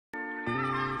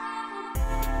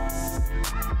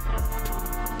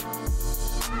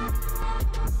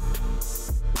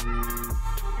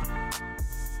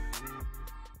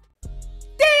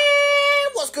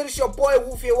good? It's your boy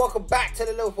Wolf here. Welcome back to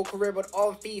the Liverpool career mode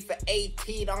on FIFA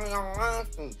 18.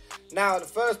 Now, the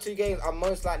first two games I'm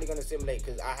most likely going to simulate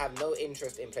because I have no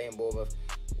interest in playing Bournemouth.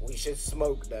 We should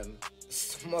smoke them.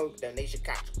 Smoke them. They should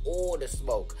catch all the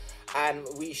smoke. And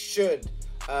we should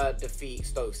defeat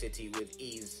Stoke City with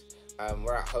ease.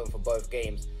 We're at home for both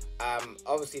games.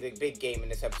 Obviously, the big game in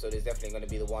this episode is definitely going to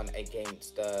be the one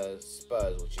against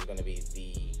Spurs, which is going to be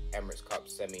the Emirates Cup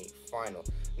semi-final.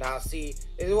 Now, see,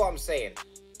 this is what I'm saying.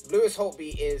 Lewis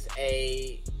Holtby is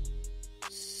a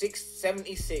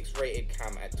 76 rated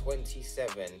cam at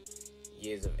 27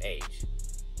 years of age.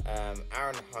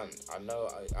 Aaron Hunt, I know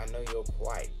you're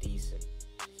quite decent.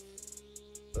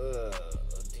 Do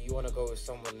you want to go with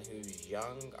someone who's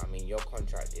young? I mean, your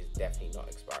contract is definitely not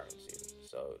expiring soon,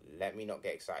 so let me not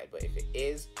get excited. But if it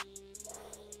is,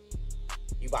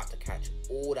 you about to catch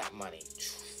all that money.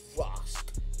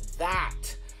 Trust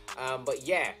that. But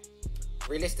yeah,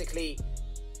 realistically,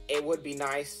 it would be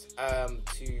nice to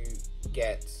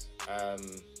get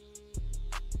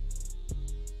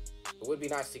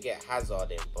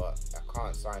Hazard in, but I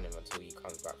can't sign him until he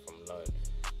comes back from loan.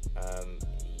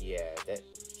 Yeah,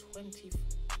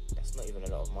 that's not even a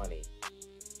lot of money.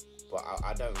 But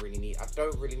I don't really need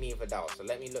Vidal. So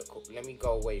let me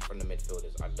go away from the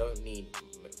midfielders. I don't need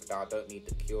Vidal. I don't need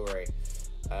the Cure.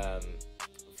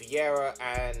 Vieira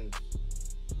and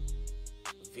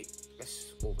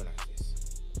let's organize this.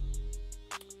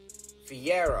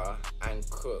 Vieira and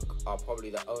Cook are probably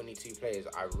the only two players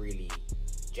I really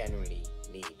genuinely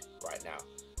need right now,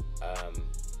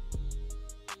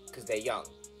 because they're young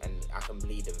and I can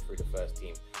bleed them through the first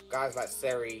team. Guys like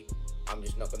Seri, I'm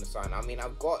just not going to sign. I mean,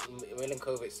 I've got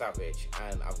Milinkovic-Savic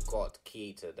and I've got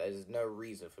Keita. There's no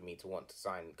reason for me to want to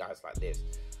sign guys like this.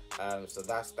 So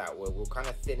that's that. We're kind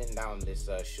of thinning down this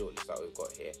shortlist that we've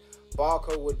got here.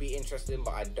 Barco would be interesting,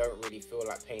 but I don't really feel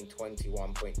like paying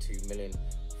 21.2 million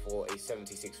for a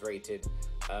 76 rated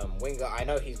winger. I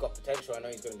know he's got potential. I know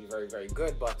he's going to be very, very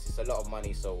good, but it's a lot of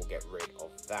money, so we'll get rid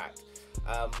of that.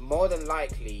 More than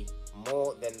likely,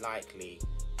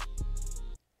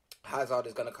 Hazard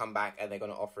is going to come back and they're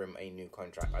going to offer him a new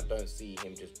contract. I don't see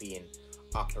him just being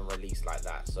up and released like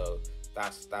that, so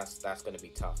that's going to be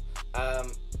tough.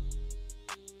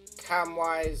 Cam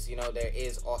wise, you know, there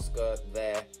is Oscar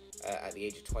there at the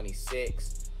age of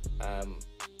 26,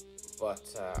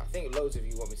 but I think loads of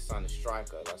you want me to sign a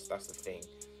striker. That's the thing.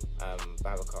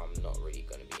 Babacar, I'm not really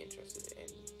going to be interested in.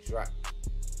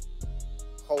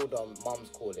 Hold on, mum's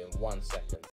calling. 1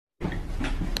 second.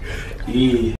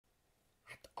 Yeah.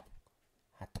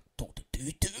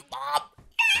 Mom.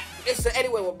 Listen,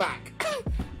 anyway, we're back.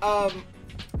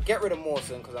 Get rid of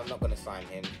Mawson because I'm not going to sign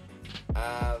him.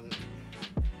 I'm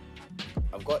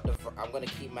going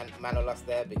to keep Manolas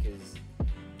there because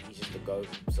he's just a GOAT,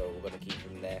 so we're going to keep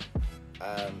him there.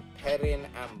 Perrin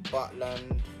and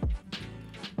Butland.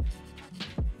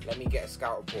 Let me get a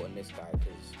scout report on this guy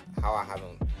because how I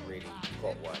haven't really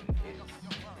got one is.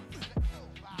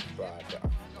 But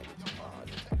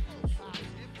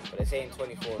they're saying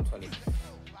 24 and 20.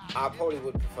 I probably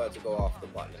would prefer to go after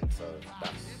Butland, so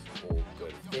that's all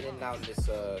good. Thinning down this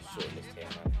shortlist here,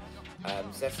 man.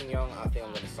 Sessegnon, I think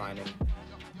I'm going to sign him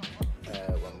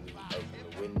when we open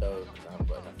the window because I haven't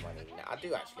got enough money. Now, I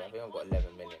do actually. I think I've got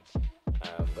 11 million.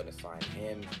 I'm going to sign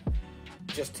him.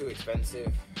 Just too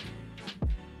expensive.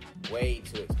 Way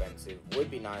too expensive. Would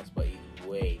be nice, but he's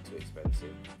way too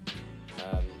expensive.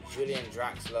 Julian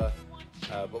Draxler.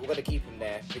 But we're going to keep him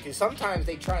there because sometimes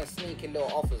they try and sneak in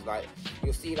little offers. Like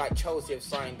you'll see, like Chelsea have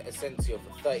signed Asensio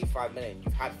for 35 million.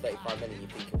 You've had 35 million. You're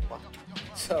thinking what?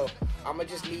 So I'm gonna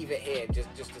just leave it here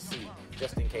just to see,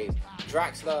 just in case.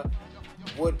 Draxler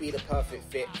would be the perfect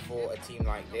fit for a team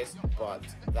like this, but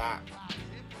that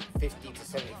 50 to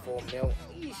 74 mil,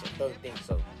 don't think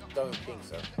so.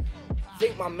 I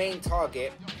think my main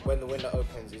target when the window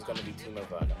opens is going to be Timo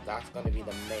Werner. That's going to be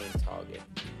the main target.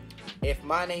 If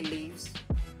Mane leaves,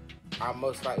 I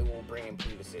most likely will bring in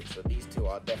Pulisic. So these two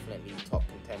are definitely top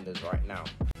contenders right now.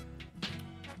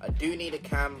 I do need a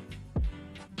cam.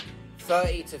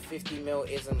 30 to 50 mil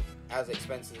isn't as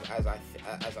expensive as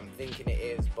I'm thinking it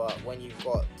is, but when you've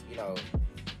got, you know,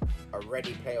 a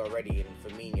ready player already in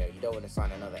Firmino, you don't want to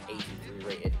sign another 83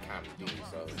 rated cam, do you?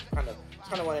 So it's kind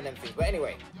of one of them things. But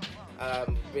anyway,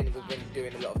 we've been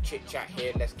doing a lot of chit chat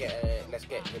here. Let's get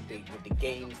with the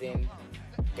games in.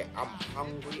 I'm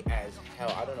hungry as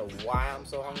hell. I don't know why I'm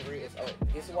so hungry.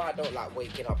 This is why I don't like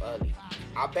waking up early.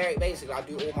 I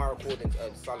do all my recordings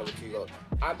early. Salah with 2 goals.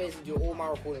 I basically do all my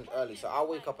recordings early, so I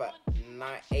wake up at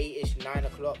 8ish, 9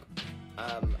 o'clock.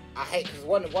 I hate because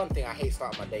one thing I hate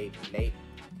starting my day late.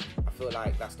 I feel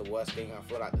like that's the worst thing. I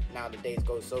feel like now the days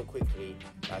go so quickly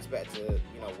that it's better to,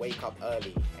 you know, wake up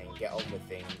early and get on with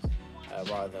things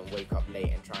rather than wake up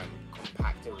late and try and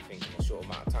compact everything in a short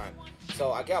amount of time.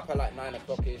 So I get up at like 9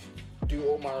 o'clock-ish, do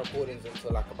all my recordings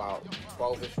until like about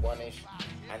 12-ish, 1-ish,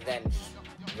 and then just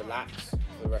relax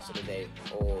for the rest of the day,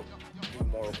 or do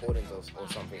more recordings or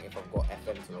something if I've got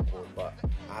FM to record. But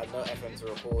I have no FM to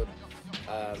record.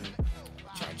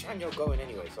 Chan, you're going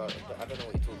anyway, so I don't know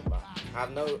what you're talking about. I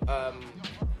have no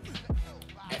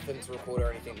FM to record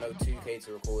or anything, no 2K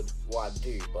to record. Well, I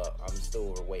do, but I'm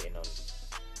still waiting on.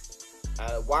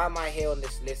 Why am I here on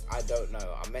this list? I don't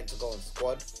know. I'm meant to go on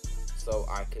squad, so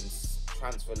I can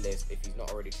transfer list. If he's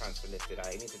not already transfer listed,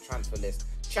 I need to transfer list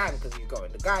Chan because he's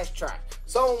going. The guy's trash.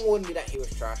 Someone warned me that he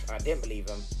was trash, and I didn't believe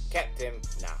him. Kept him.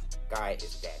 Nah, guy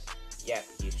is dead. Yep,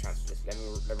 he's transfer list.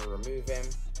 Let me remove him.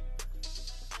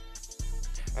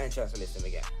 And transfer list him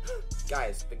again.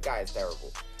 Guys, the guy is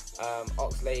terrible.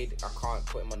 Oxlade, I can't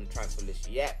put him on the transfer list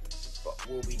yet, but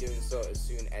we'll be doing so as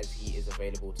soon as he is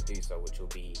available to do so, which will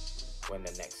be when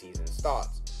the next season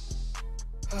starts.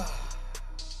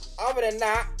 Other than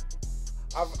that,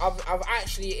 I've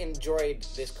actually enjoyed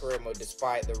this career mode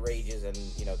despite the rages and,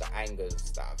 you know, the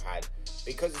angers that I've had,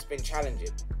 because it's been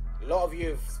challenging. A lot of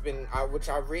you have been, which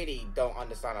I really don't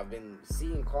understand. I've been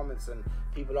seeing comments and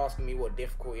people asking me what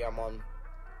difficulty I'm on.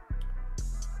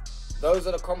 Those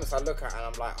are the comments I look at and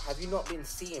I'm like, have you not been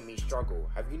seeing me struggle?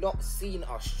 Have you not seen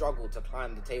us struggle to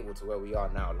climb the table to where we are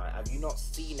now? Like, have you not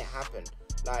seen it happen?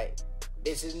 Like,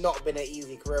 this has not been an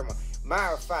easy career mode.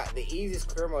 Matter of fact, the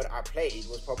easiest career mode I played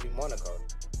was probably Monaco.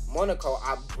 Monaco,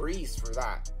 I breezed through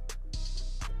that.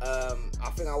 I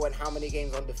think I went how many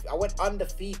games undefeated? I went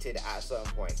undefeated at a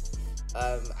certain point.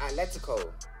 Atletico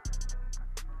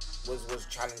was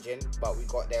challenging, but we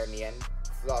got there in the end.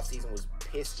 Last season was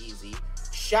piss easy.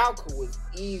 Schalke was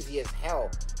easy as hell.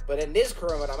 But in this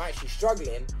career mode, I'm actually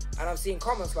struggling, and I'm seeing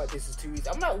comments like, this is too easy.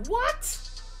 I'm like, what?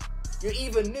 You're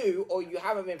either new or you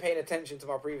haven't been paying attention to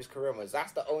my previous career modes.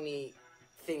 That's the only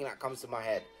thing that comes to my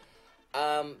head.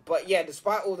 But yeah,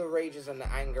 despite all the rages and the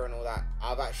anger and all that,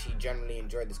 I've actually generally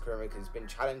enjoyed this career mode because it's been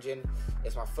challenging.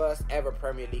 It's my first ever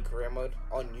Premier League career mode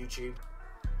on YouTube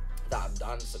that I've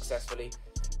done successfully.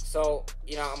 So,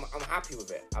 you know, I'm happy with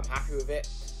it. I'm happy with it.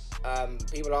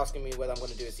 People asking me whether I'm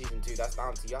going to do a season 2. That's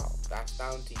down to y'all. That's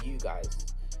down to you guys.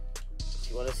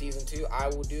 If you want a season 2, I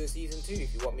will do a season 2.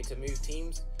 If you want me to move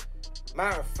teams.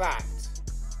 Matter of fact,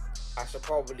 I should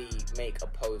probably make a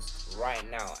post right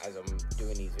now as I'm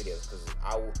doing these videos, because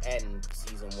I will end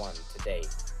season 1 today.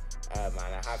 And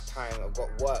I have time. I've got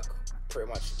work pretty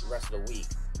much the rest of the week,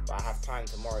 but I have time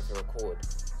tomorrow to record.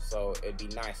 So it'd be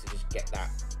nice to just get that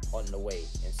on the way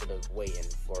instead of waiting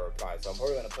for a reply. So I'm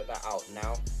probably going to put that out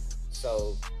now.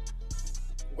 So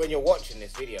when you're watching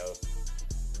this video,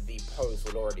 the post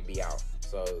will already be out.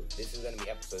 So this is going to be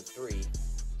episode 3.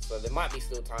 So there might be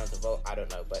still time to vote. I don't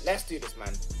know. But let's do this,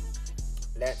 man.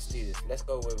 Let's do this. Let's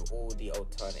go with all the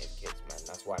alternative kits, man.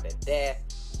 That's why they're there.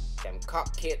 Them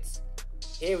cup kits.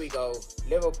 Here we go.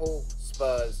 Liverpool,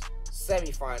 Spurs,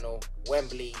 semi-final,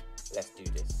 Wembley. Let's do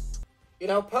this. You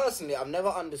know, personally, I've never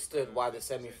understood why the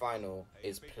semi-final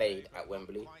is played at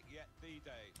Wembley.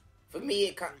 For me,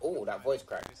 it kind that voice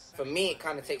crack. For me, it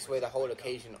kind of takes away the whole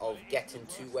occasion of getting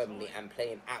to Wembley and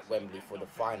playing at Wembley for the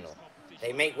final.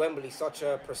 They make Wembley such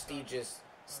a prestigious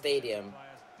stadium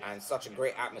and such a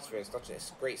great atmosphere, such a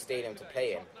great stadium to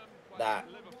play in, that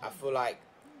I feel like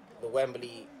the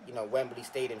Wembley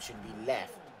Stadium should be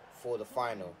left for the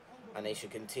final, and they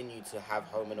should continue to have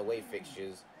home and away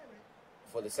fixtures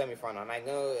for the semi-final. And I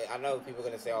know people are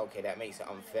going to say, oh, okay, that makes it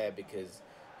unfair because,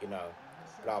 you know,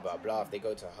 blah blah blah. If they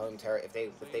go to home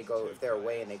territory, if they're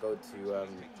away and they go to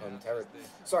home territory.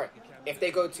 Sorry, if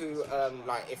they go to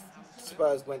like if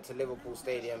Spurs went to Liverpool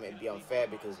Stadium, it'd be unfair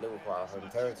because Liverpool are home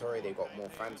territory. They got more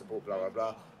fan support, blah blah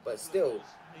blah. But still,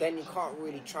 then you can't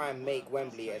really try and make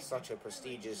Wembley as such a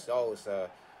prestigious, it's a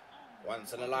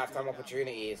once in a lifetime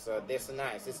opportunity. It's this and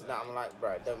that. It's this and that. I'm like,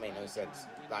 bro, it don't make no sense.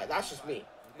 Like, that's just me.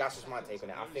 That's just my take on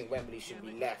it. I think Wembley should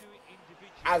be left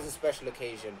as a special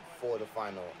occasion for the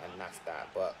final, and that's that.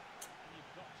 But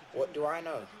what do I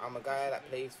know? I'm a guy that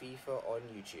plays FIFA on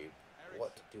YouTube.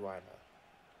 What do I know?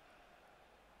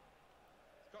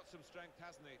 He's got some strength,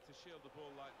 hasn't he, to shield the ball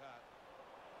like that.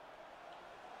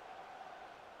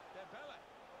 Dembele.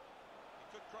 He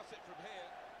could cross it from here.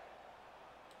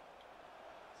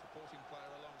 Supporting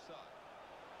player alongside.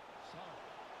 Son.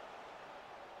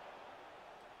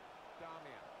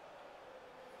 Damian.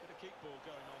 Bit of keep ball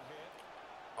going on here.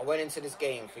 I went into this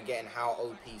game forgetting how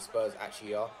OP Spurs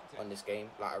actually are on this game.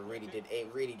 Like, I really did. It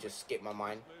really just skipped my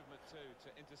mind.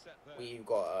 intercept there. We've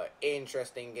got an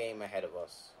interesting game ahead of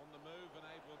us. On the move and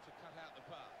able to cut out the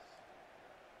pass.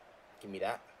 Give me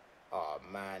that. Oh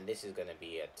man, this is gonna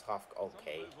be a tough.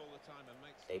 Okay,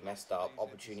 they messed up.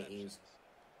 Opportunities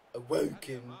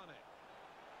awoken.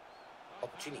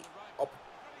 Opportunity.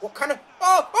 What kind of?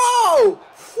 Oh!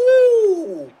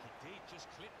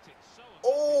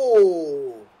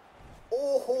 Oh!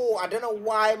 I don't know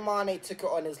why Mane took it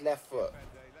on his left foot.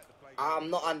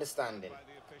 I'm not understanding.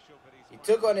 He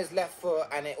took it on his left foot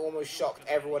and it almost shocked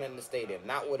everyone in the stadium.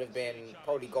 That would have been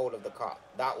probably goal of the cup.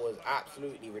 That was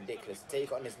absolutely ridiculous. To take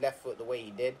it on his left foot the way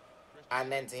he did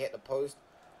and then to hit the post.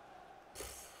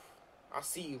 I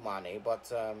see you, Mane,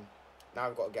 but now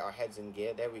we've got to get our heads in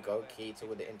gear. There we go. Keita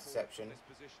with the interception.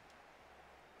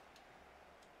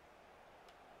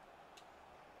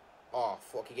 Oh,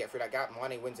 fuck, he get through that gap.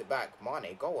 Mane wins it back.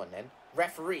 Mane, go on then.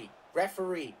 Referee.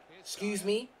 Excuse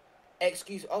me.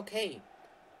 Okay.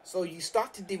 So you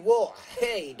started the war.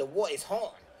 Hey, the war is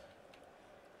on.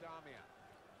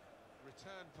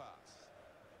 Return pass.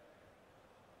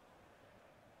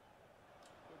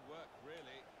 Good work,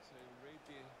 really, to read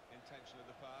the intention of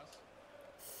the pass.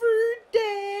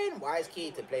 Ferdinand. Why is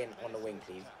Keita playing on the wing,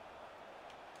 please?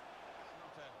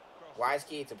 Why is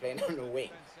Keita playing on the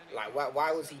wing? Like,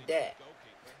 why was he there?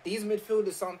 These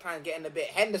midfielders sometimes getting a bit...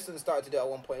 Henderson started to do it at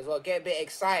one point as well. Get a bit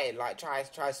excited. Like, try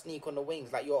to sneak on the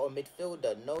wings. Like, you're a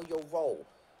midfielder. Know your role.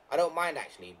 I don't mind,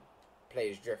 actually,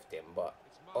 players drifting. But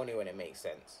only when it makes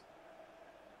sense.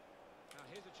 Now,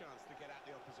 here's a chance to get at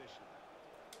the opposition.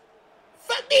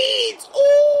 Fabinho!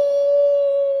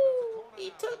 Oh!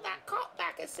 He took that cut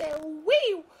back and said,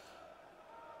 wee!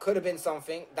 Could have been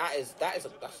something. That's a...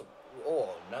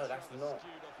 Oh, no, that's not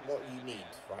what you need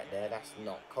right there. That's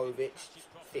not Kovic.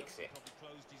 Fix it.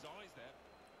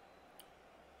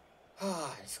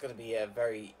 It's going to be a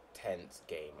very tense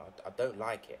game. I don't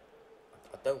like it.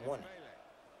 I don't want it.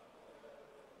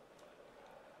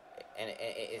 And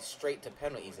it's straight to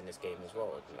penalties in this game as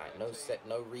well. Like, no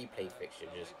replay fixture.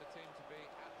 Just,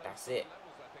 that's it.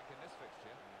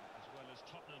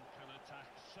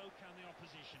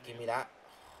 Give me that.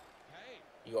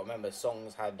 You got to remember,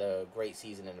 Song's had a great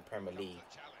season in the Premier League.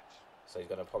 So he's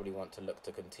going to probably want to look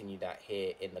to continue that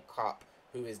here in the Cup.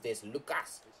 Who is this?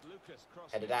 Lucas.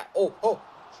 Headed that. Oh!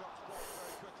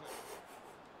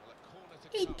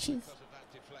 Inches.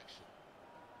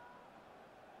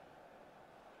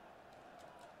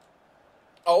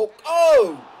 Oh!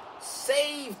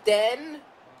 Save then.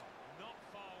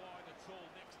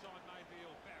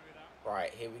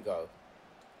 Right, here we go.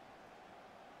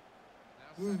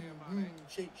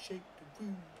 Shake the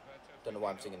room. Don't know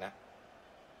why I'm singing that.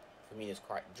 Firmino's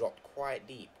quite dropped quite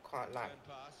deep. Can't lie.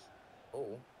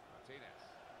 Oh.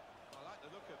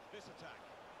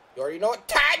 You already know what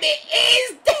time it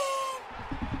is.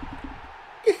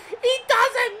 He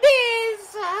doesn't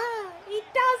miss. He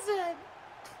doesn't.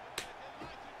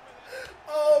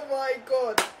 Oh my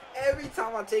god. Every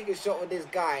time I take a shot with this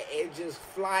guy, it just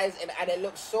flies in and it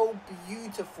looks so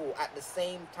beautiful at the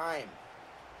same time.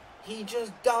 He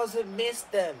just doesn't miss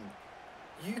them.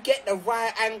 You get the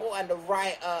right angle and the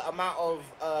right amount of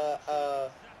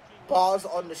bars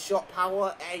on the shot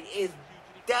power, and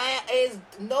there is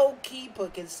no keeper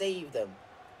can save them.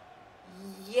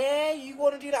 Yeah, you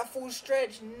want to do that full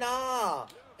stretch? Nah.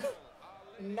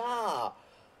 Nah.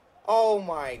 Oh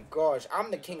my gosh. I'm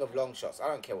the king of long shots. I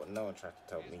don't care what no one tries to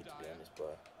tell me, to be honest,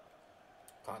 but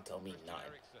can't tell me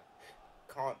nothing.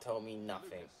 Can't tell me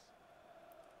nothing.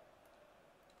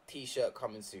 T-shirt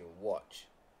coming soon. Watch.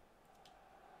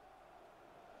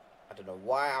 I don't know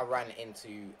why I ran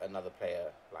into another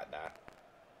player like that.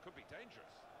 Could be dangerous.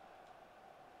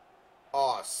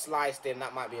 Oh, sliced in.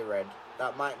 That might be a red.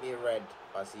 That might be a red.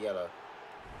 That's a yellow.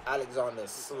 Alexander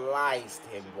sliced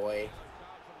him, boy.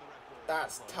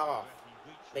 That's tough.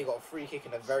 They got a free kick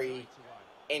in a very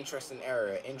interesting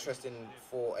area. Interesting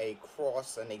for a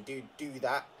cross, and they do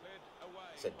that.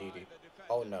 Said doo-doo.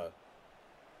 Oh, no.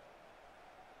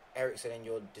 Ericsson and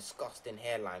your disgusting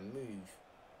hairline, move.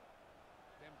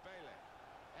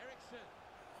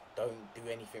 Don't do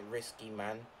anything risky,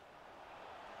 man.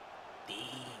 Thief.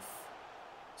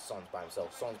 Son's by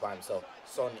himself. Son's by himself.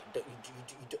 Son,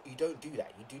 you don't do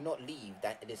that. You do not leave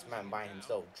this man by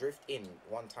himself. Drift in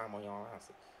one time on your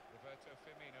ass.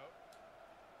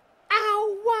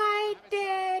 Ow, why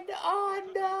then? Oh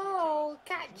no!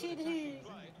 Catching him.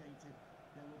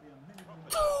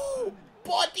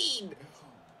 Bodied.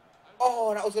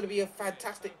 Oh, that was going to be a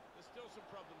fantastic...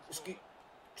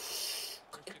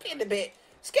 Getting a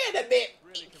bit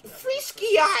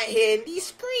frisky out here in these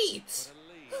streets.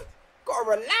 Gotta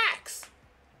relax.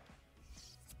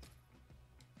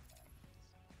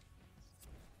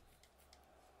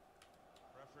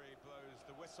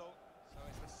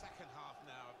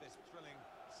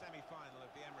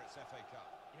 FA Cup.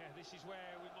 Yeah, this is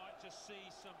where we might just see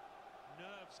some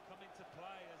nerves come into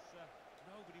play as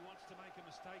nobody wants to make a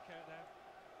mistake out there.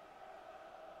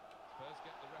 Spurs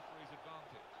get the referee's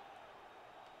advantage.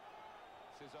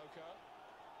 Sissoko.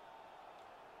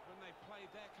 When they play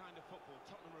their kind of football,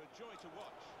 Tottenham are a joy to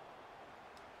watch.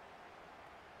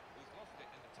 He's lost it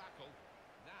in the tackle.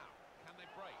 Now, can they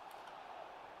break?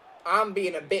 I'm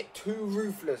being a bit too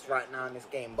ruthless right now in this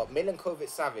game, but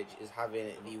Milinkovic-Savic is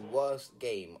having the worst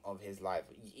game of his life.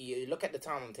 You look at the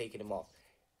time I'm taking him off.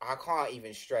 I can't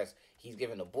even stress. He's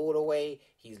giving the ball away.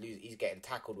 He's getting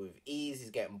tackled with ease.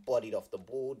 He's getting bodied off the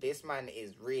ball. This man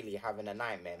is really having a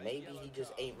nightmare. Maybe he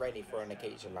just ain't ready for an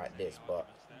occasion like this, but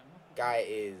guy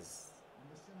is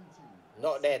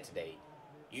not there today.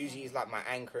 Usually he's like my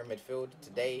anchor in midfield.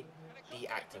 Today,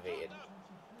 deactivated.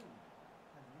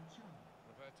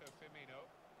 Roberto Firmino.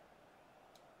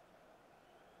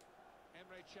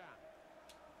 Emre Can.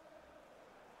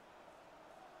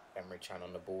 Emre Can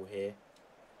on the ball here.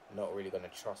 Not really going to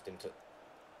trust him to...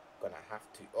 Going to have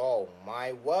to... Oh,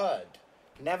 my word.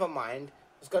 Never mind.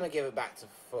 Just going to give it back to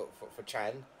for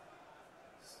Can.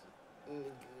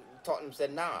 Tottenham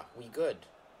said, nah, we good.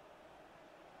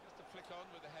 Just a flick on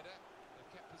with the header.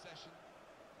 They've kept possession.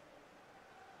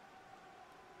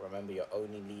 Remember, you're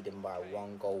only leading by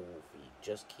one goal, Wolfie.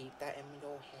 Just keep that in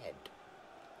your head.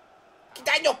 Keep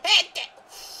that in your head!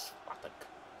 What a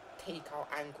take-out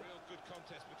angle. Real good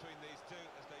contest between these two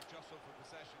as they jostle for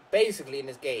possession. Basically, in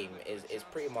this game, is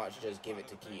pretty much just give it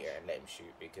to Keita and let him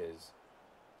shoot, because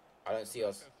I don't see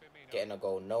us getting a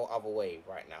goal no other way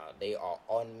right now. They are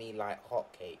on me like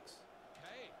hotcakes.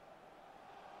 Hey.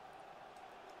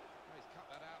 Oh, he's cut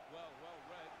that out well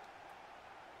read.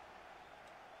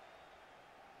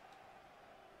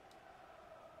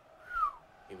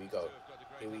 Here we go.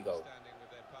 Here we go. Standing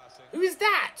with their passing. Who is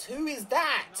that? Who is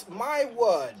that? My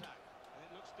word. And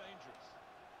it looks dangerous.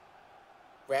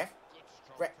 Ref? Good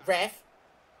strong Ref?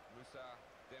 Musa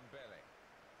Dembele.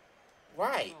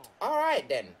 Right. Alright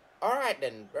then. Alright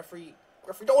then. Referee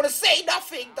don't want to say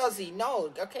nothing, does he?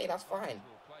 No. Okay, that's fine.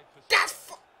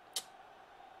 That's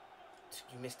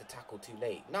you missed the tackle too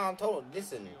late. No, I'm told.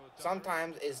 Listen,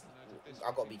 sometimes it's...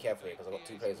 I've got to be careful here because I've got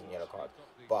 2 players on yellow card.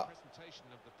 But...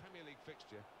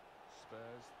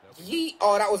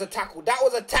 Oh, that was a tackle. That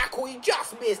was a tackle. He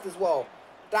just missed as well.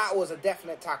 That was a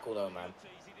definite tackle though, man.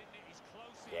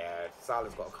 Yeah,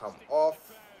 Salah's got to come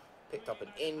off. Picked up an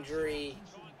injury.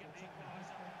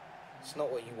 It's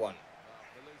not what you want.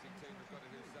 The losing team has got to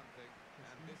do something,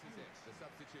 and this is it, the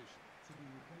substitution.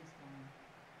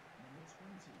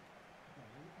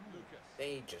 Lucas.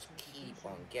 They just keep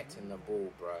on getting the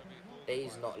ball, bro.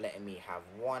 They's not letting me have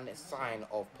one sign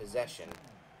of possession.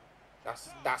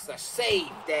 That's a save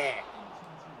there.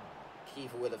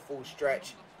 Kiefer with a full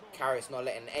stretch. Carrick's not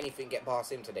letting anything get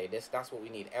past him today. That's what we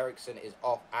need. Ericsson is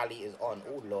off. Ali is on.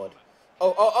 Oh, Lord.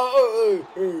 Oh.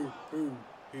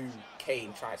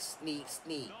 Kane tries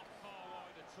sneak.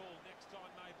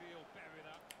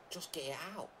 Just get it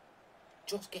out.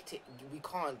 Just get it. We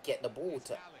can't get the ball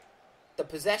to... The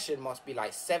possession must be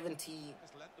like 70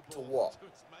 to what?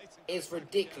 It's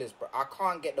ridiculous, bro. I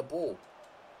can't get the ball.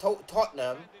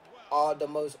 Tottenham are the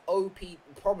most OP,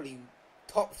 probably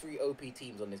top 3 OP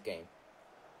teams on this game.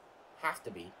 Have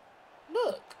to be.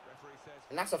 Look.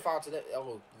 And that's a foul to the...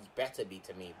 Oh, he better be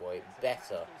to me, boy.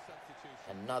 Better.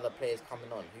 Another player's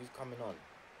coming on. Who's coming on?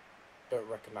 Don't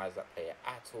recognise that player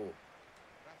at all.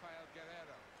 Rafael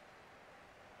Guerrero.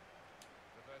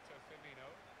 Roberto Firmino.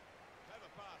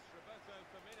 Clever pass. Roberto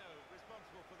Firmino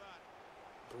responsible for that.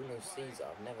 Bruno Caesar.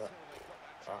 I've never...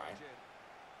 Alright.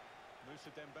 Musa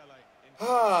Dembele.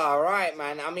 Alright,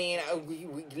 man. I mean,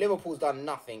 Liverpool's done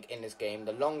nothing in this game.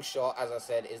 The long shot, as I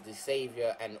said, is the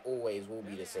saviour and always will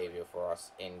be the saviour for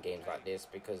us in games like this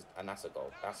because... And that's a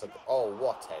goal. Oh,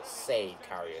 what a save,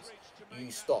 Karius.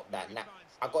 You stop that now.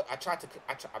 I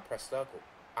press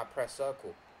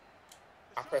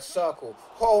circle.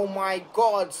 Oh my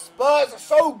God, Spurs are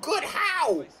so good.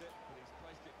 How?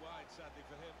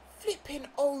 Flipping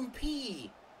OP.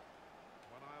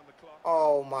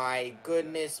 Oh my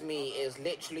goodness me, it's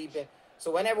literally been... So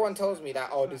when everyone tells me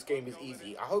that, oh, this game is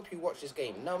easy, I hope you watch this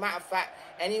game. No matter of fact,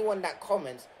 anyone that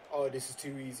comments, oh, this is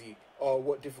too easy, oh,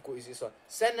 what difficult is this one?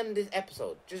 Send them this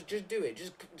episode. Just do it.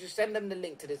 Just send them the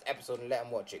link to this episode and let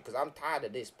them watch it, because I'm tired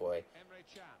of this, boy.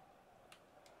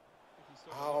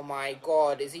 Oh my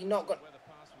God, is he not going...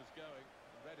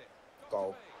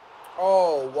 Goal.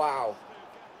 Oh, wow.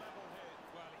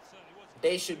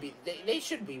 They should be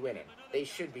winning. They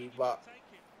should be, but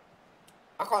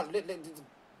I can't.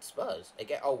 Spurs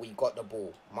again. Oh, we got the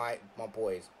ball. My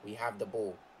boys, we have the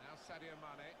ball. Now Sadio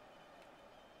Mane.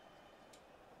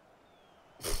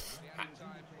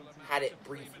 Had it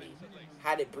briefly.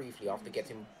 Had it briefly after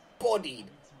getting bodied.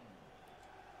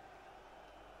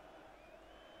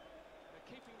 They're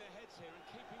keeping their heads here and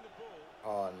keeping the ball.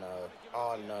 Oh no.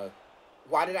 Oh no.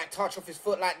 Why did that touch off his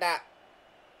foot like that?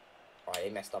 Alright, they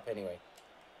messed up anyway.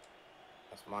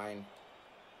 That's mine.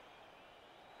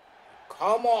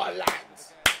 Come on,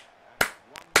 lads.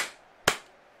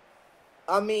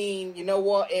 I mean, you know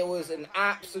what? It was an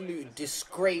absolute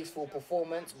disgraceful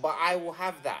performance, but I will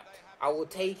have that. I will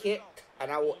take it, and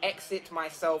I will exit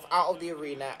myself out of the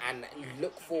arena and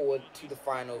look forward to the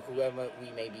final, whoever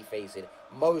we may be facing.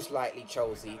 Most likely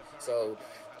Chelsea. So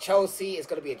Chelsea is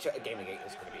going to be a game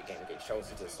against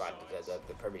Chelsea to decide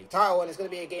the Premier League title, and it's going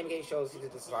to be a game against Chelsea to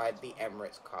decide the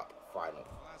Emirates Cup final.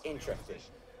 Interesting.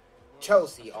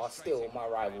 Chelsea are still my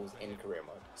rivals in career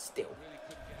mode. Still.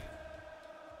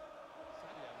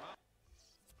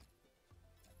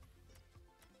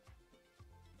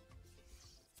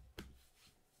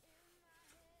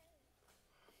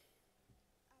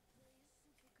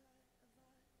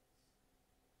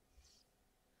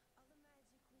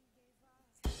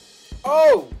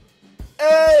 Oh!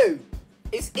 Oh!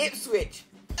 It's Ipswich!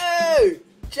 Oh!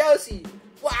 Chelsea!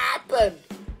 What happened?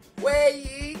 Were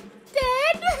you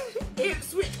dead?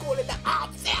 Ipswich calling the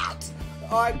arms out!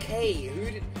 Okay,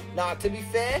 who did... Now, to be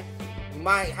fair, you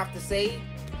might have to say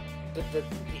that the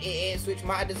Ipswich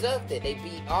might have deserved it. They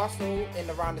beat Arsenal in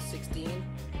the round of 16.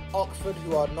 Oxford,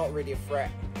 who are not really a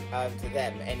threat to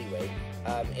them anyway,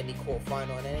 in the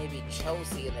quarter-final. And then they beat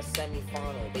Chelsea in the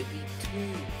semi-final. They beat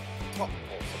two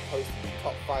supposed to be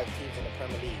top 5 teams in the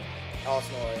Premier League.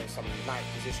 Arsenal are in some ninth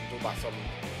position, talk about some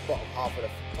top half of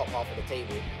the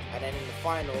table, and then in the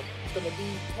final it's going to be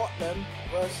Tottenham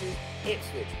versus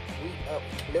Ipswich.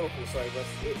 Liverpool, versus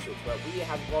Ipswich. But we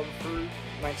have gone through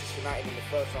Manchester United in the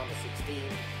first round of 16,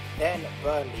 then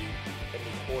Burnley in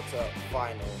the quarter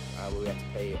final, where we had to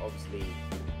play obviously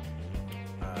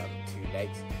 2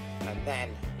 legs, and then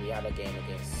we had a game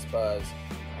against Spurs,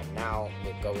 and now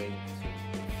we're going to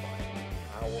the final.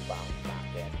 How about that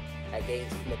then?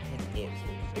 Against flipping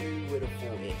Ipswich. Who would have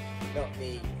thought it? Not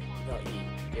me, not you.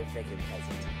 You're freaking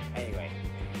peasant. Anyway,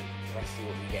 let's see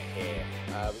what we get here.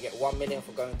 We get 1 million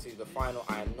for going to the final.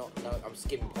 I'm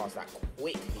skimming past that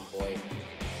quickly, boy.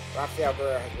 Rafael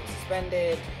Guerrero has been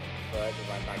suspended. Virgil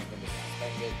van Dijk has been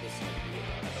suspended. This is going to be it.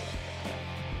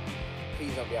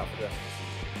 Please don't be out for the rest of the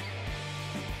season.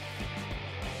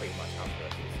 Pretty much out for the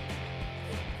rest of the season.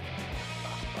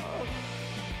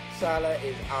 Salah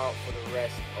is out for the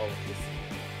rest of the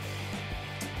season.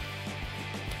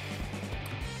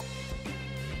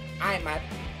 I ain't mad.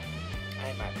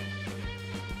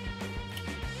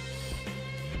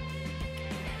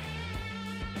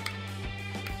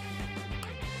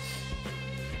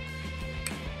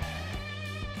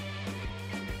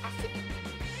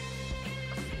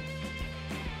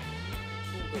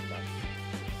 All good, man.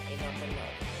 Ain't nothing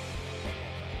else.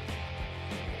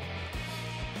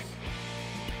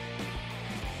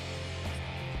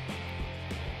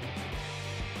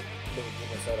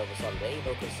 Concern over Sunday, ain't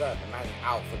no concern. The man's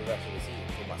out for the rest of the season.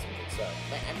 Talking about some concern,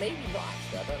 and maybe not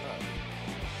actually. I don't know.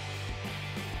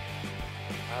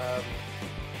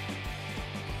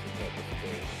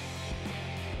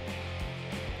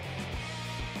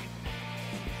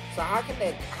 So how can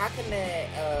the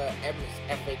Emirates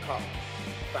FA Cup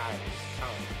fans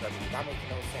count? That makes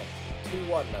no sense.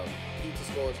 2-1 though. Peter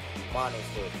scores, Mane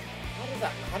scores.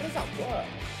 How does that work?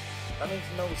 That makes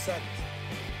no sense.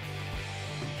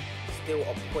 Still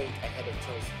a point ahead of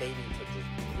Chelsea. They need to just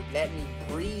let me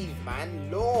breathe,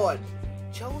 man. Lord,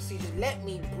 Chelsea, just let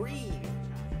me breathe.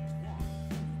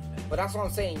 But that's what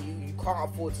I'm saying. You can't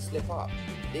afford to slip up.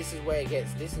 This is where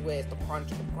it's the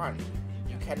crunch of the crunch.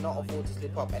 You cannot afford to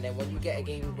slip up. And then when you get a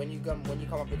game, when you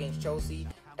come up against Chelsea,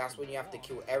 that's when you have to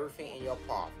kill everything in your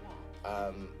path.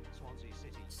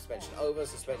 Suspension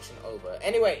over.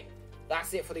 Anyway,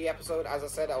 that's it for the episode. As I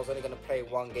said, I was only going to play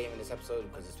 1 game in this episode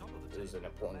because it was an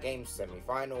important game,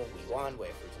 semi-final. We won, we're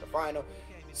through to the final.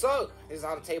 So, this is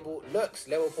how the table looks.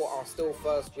 Liverpool are still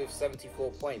first with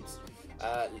 74 points.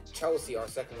 Chelsea are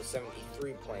second with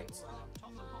 73 points.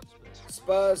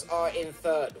 Spurs are in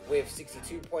third with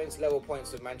 62 points, level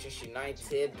points with Manchester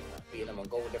United, beating them on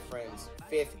goal difference.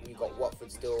 Fifth, we've got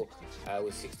Watford still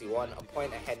with 61, a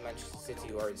point ahead Manchester City,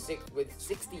 who are in sixth with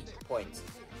 60 points.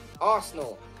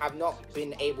 Arsenal have not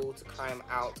been able to climb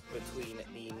out between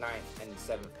the 9th and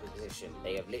 7th position.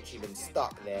 They have literally been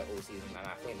stuck there all season, and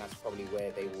I think that's probably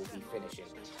where they will be finishing.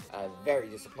 A very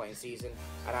disappointing season,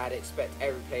 and I'd expect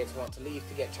every player to want to leave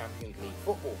to get Champions League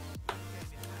football.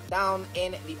 down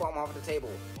in the bottom half of the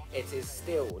table, it is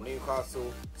still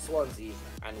Newcastle, Swansea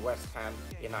and West Ham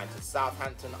United.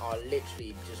 Southampton are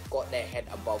literally just got their head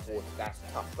above water. That's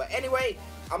tough. But anyway,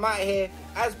 I'm out here.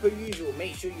 As per usual,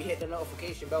 make sure you hit the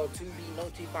notification bell to be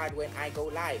notified when I go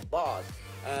live. Bars.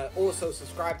 Also,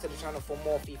 subscribe to the channel for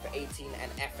more FIFA 18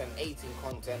 and FM 18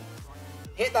 content.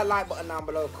 Hit that like button down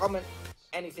below. Comment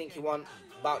anything you want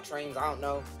about trains, I don't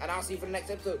know. And I'll see you for the next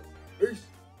episode. Peace.